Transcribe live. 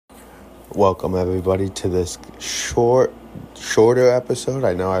Welcome everybody to this shorter episode.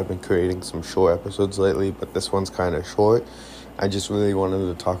 I know I've been creating some short episodes lately, but this one's kind of short. I just really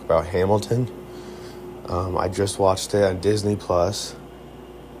wanted to talk about Hamilton. I just watched it on Disney Plus.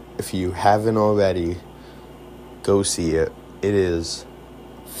 If you haven't already, go see it. It is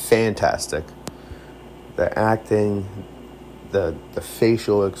fantastic. The acting, the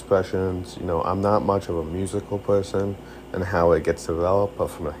facial expressions. I'm not much of a musical person and how it gets developed, but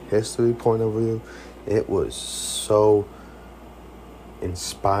from a history point of view, it was so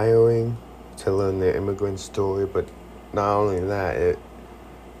inspiring to learn the immigrant story. But not only that,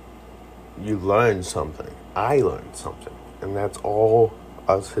 you learn something. I learned something, and that's all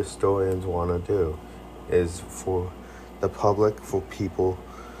us historians want to do, is for the public, for people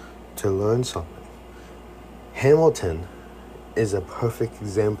to learn something. Hamilton is a perfect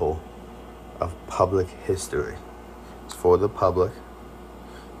example of public history. It's for the public.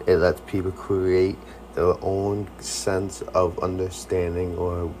 It lets people create their own sense of understanding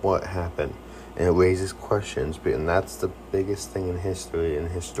or what happened. And it raises questions. And that's the biggest thing in history and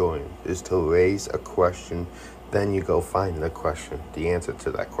historians, is to raise a question, then you go find the question, the answer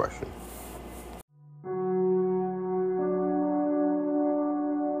to that question.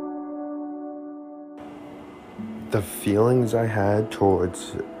 The feelings I had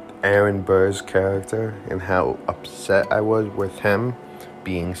towards Aaron Burr's character and how upset I was with him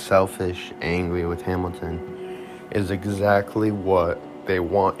being selfish, angry with Hamilton, is exactly what they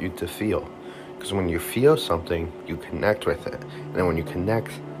want you to feel. Because when you feel something, you connect with it. And then when you connect,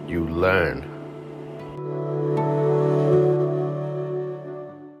 you learn.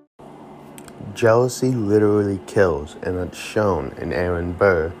 Jealousy literally kills, and it's shown in Aaron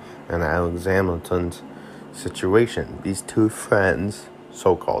Burr and Alex Hamilton's situation. These two friends,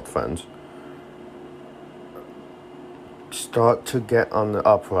 so-called friends, start to get on the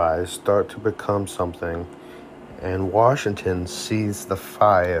uprise, start to become something, and Washington sees the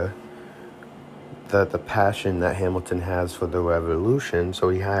fire, the passion that Hamilton has for the revolution, so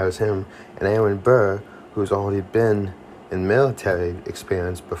he hires him. And Aaron Burr, who's already been in military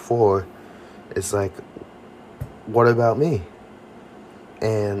experience before, is like, what about me?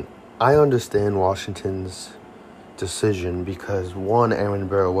 And I understand Washington's decision because, one, Aaron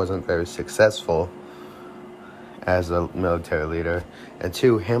Burr wasn't very successful as a military leader, and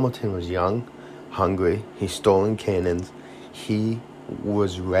two, Hamilton was young, hungry, he's stolen cannons, he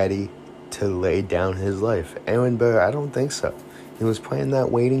was ready to lay down his life. Aaron Burr, I don't think so. He was playing that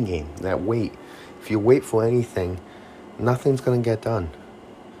waiting game, that wait. If you wait for anything, nothing's going to get done.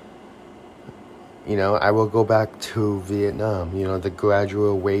 I will go back to Vietnam, the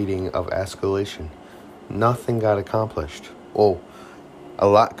gradual waiting of escalation. Nothing got accomplished. Oh, a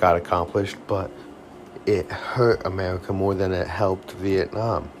lot got accomplished, but it hurt America more than it helped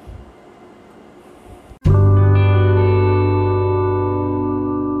Vietnam.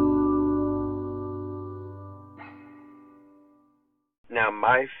 Now,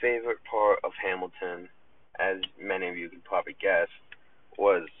 my favorite part of Hamilton, as many of you can probably guess,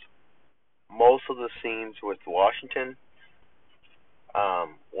 was most of the scenes with Washington.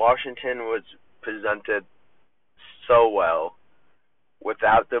 Washington was presented so well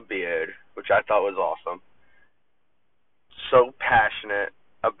without the beard, which I thought was awesome. So passionate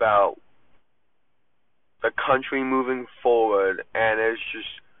about the country moving forward, and it's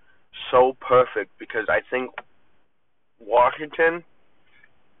just so perfect because I think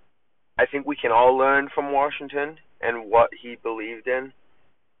we can all learn from Washington and what he believed in.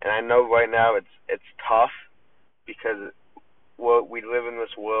 And I know right now it's tough because we live in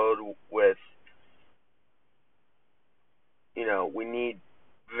this world with, we need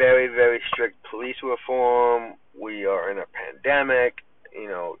very, very strict police reform. We are in a pandemic.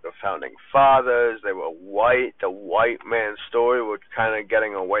 The founding fathers, they were white. The white man story, we're kind of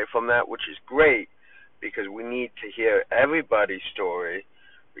getting away from that, which is great because we need to hear everybody's story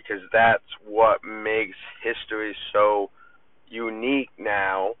because that's what makes history so unique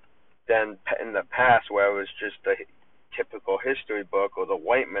now than in the past where it was just a typical history book or the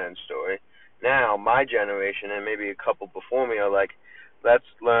white man's story. Now, my generation and maybe a couple before me are like, let's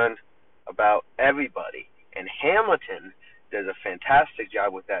learn about everybody. And Hamilton does a fantastic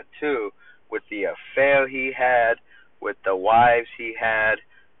job with that too, with the affair he had, with the wives he had,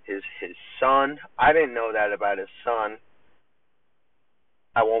 his son. I didn't know that about his son.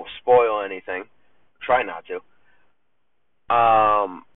 I won't spoil anything. Try not to.